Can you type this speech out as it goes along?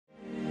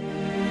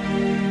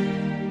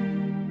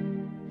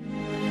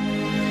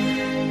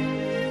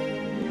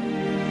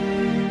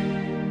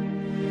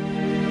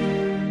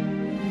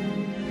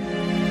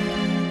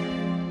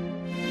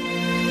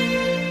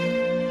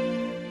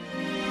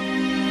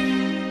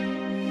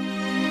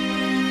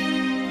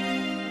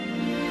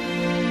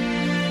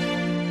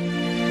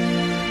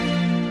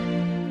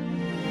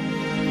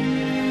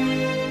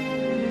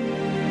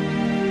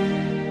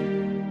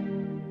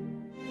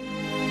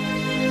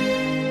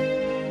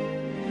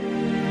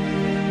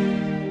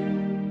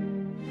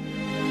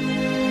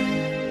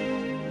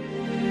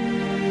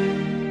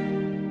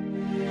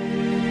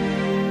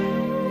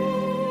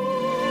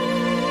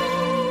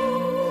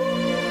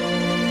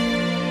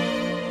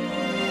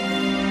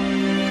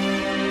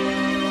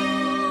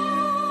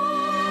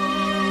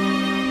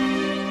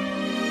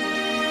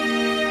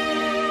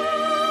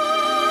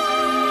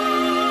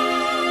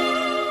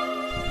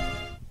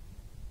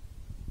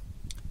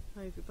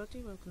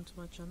welcome to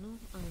my channel.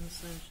 I am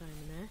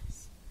Sunshine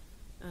S,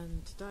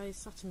 and today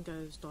Saturn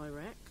goes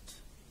direct.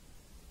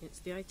 It's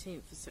the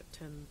 18th of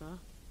September,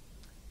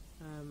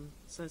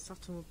 so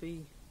Saturn will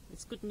be,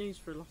 it's good news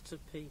for a lot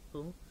of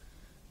people.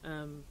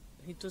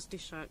 He does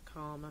dish out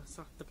karma,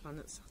 the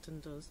planet Saturn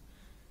does,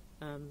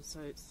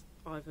 so it's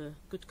either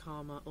good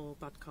karma or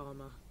bad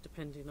karma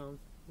depending on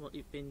what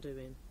you've been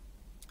doing.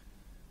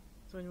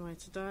 So anyway,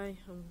 today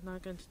I'm now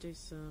going to do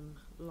some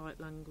light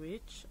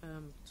language.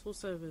 It's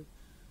also a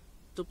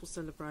double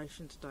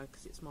celebration today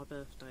because it's my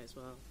birthday as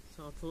well,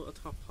 so I thought I'd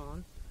hop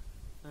on.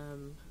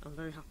 I'm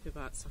very happy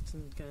about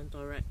Saturn going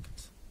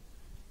direct,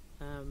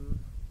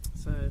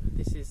 so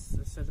this is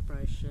a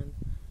celebration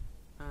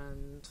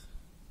and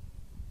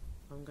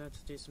I'm going to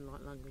do some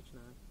light language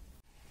now.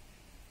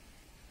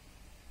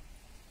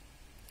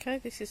 Okay,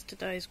 this is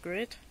today's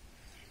grid.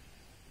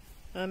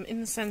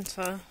 In the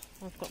centre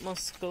I've got my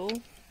skull.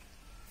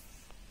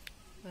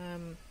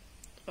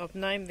 I've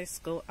named this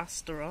skull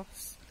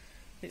Asteros.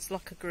 It's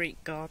like a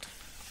Greek god.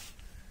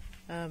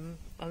 I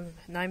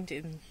named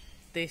it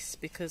this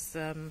because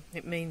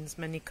it means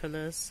many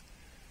colours,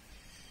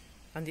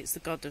 and it's the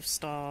god of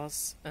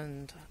stars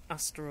and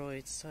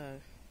asteroids,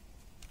 so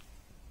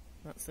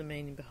that's the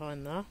meaning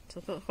behind that.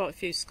 I've got quite a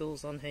few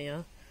skulls on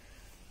here.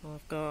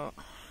 I've got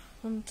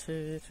 1,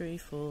 2, 3,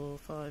 4,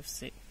 5,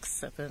 6,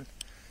 7.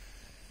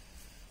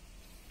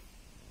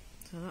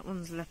 So that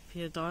one's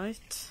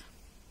Lepiodite,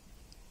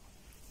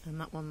 and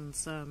that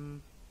one's a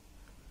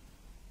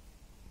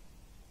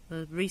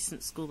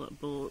recent skull that I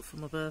bought for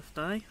my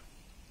birthday,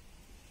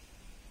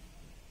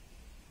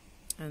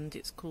 and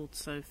it's called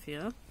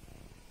Sophia.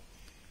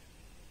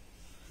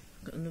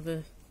 Got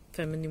another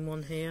feminine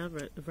one here,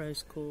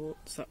 rose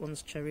quartz. That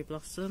one's cherry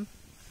blossom.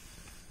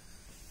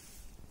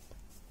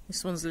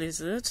 This one's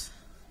lizard,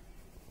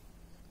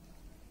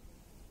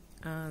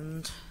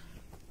 and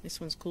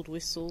this one's called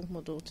Whistle. My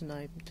daughter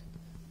named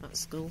that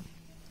skull.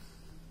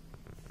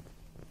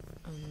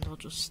 And I'll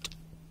just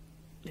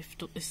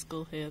lift up this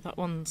skull here. That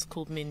one's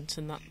called Mint,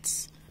 and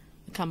that's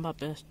the Camber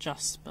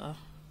Jasper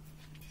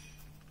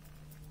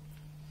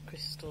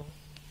crystal.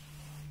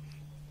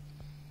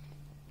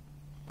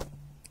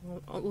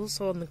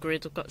 Also on the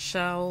grid I've got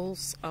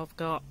shells. I've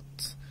got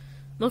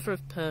mother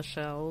of pearl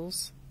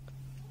shells.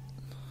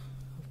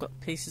 I've got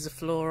pieces of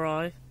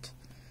fluorite.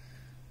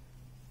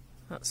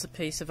 That's a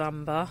piece of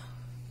amber.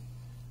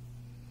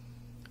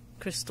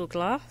 Crystal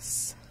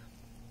glass.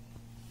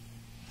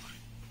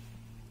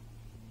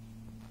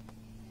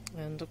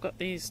 And I've got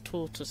these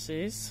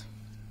tortoises.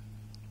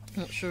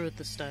 I'm not sure of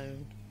the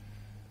stone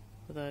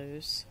for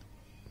those.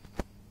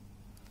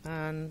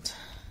 And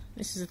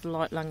this is the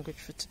light language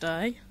for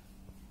today.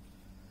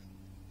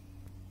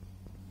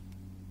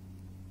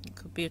 It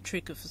could be a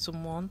trigger for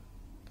someone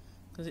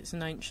because it's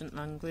an ancient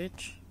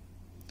language.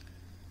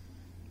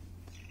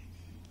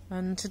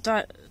 And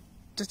today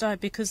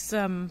because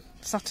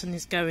Saturn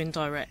is going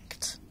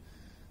direct,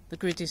 the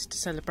grid is to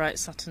celebrate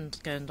Saturn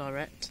going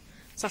direct.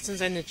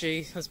 Saturn's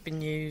energy has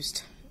been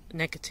used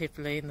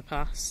negatively in the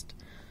past,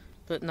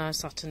 but now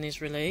Saturn is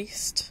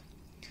released.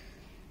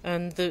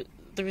 And there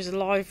is a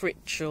live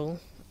ritual,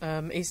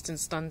 Eastern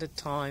Standard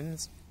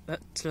Times,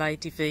 that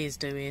Lady V is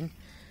doing,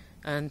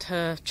 and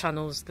her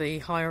channel's the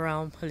Higher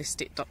Realm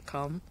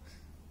Holistic.com.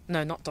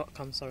 No, not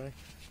 .com, sorry.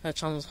 Her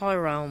channel's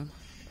Higher Realm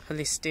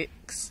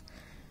Holistics.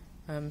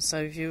 So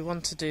if you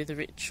want to do the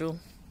ritual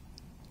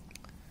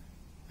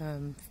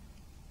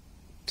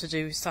to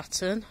do with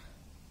Saturn,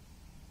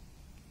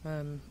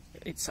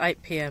 it's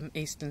 8 PM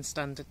Eastern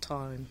Standard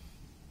Time,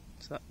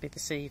 so that'll be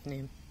this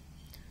evening.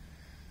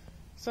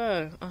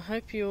 So I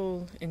hope you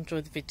all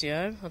enjoyed the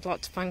video. I'd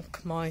like to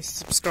thank my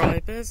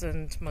subscribers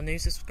and my new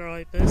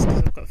subscribers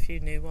because I've got a few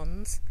new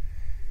ones,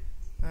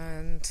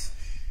 and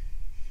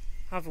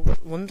have a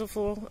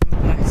wonderful and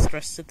blessed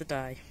rest of the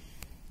day.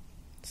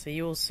 See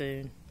you all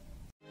soon.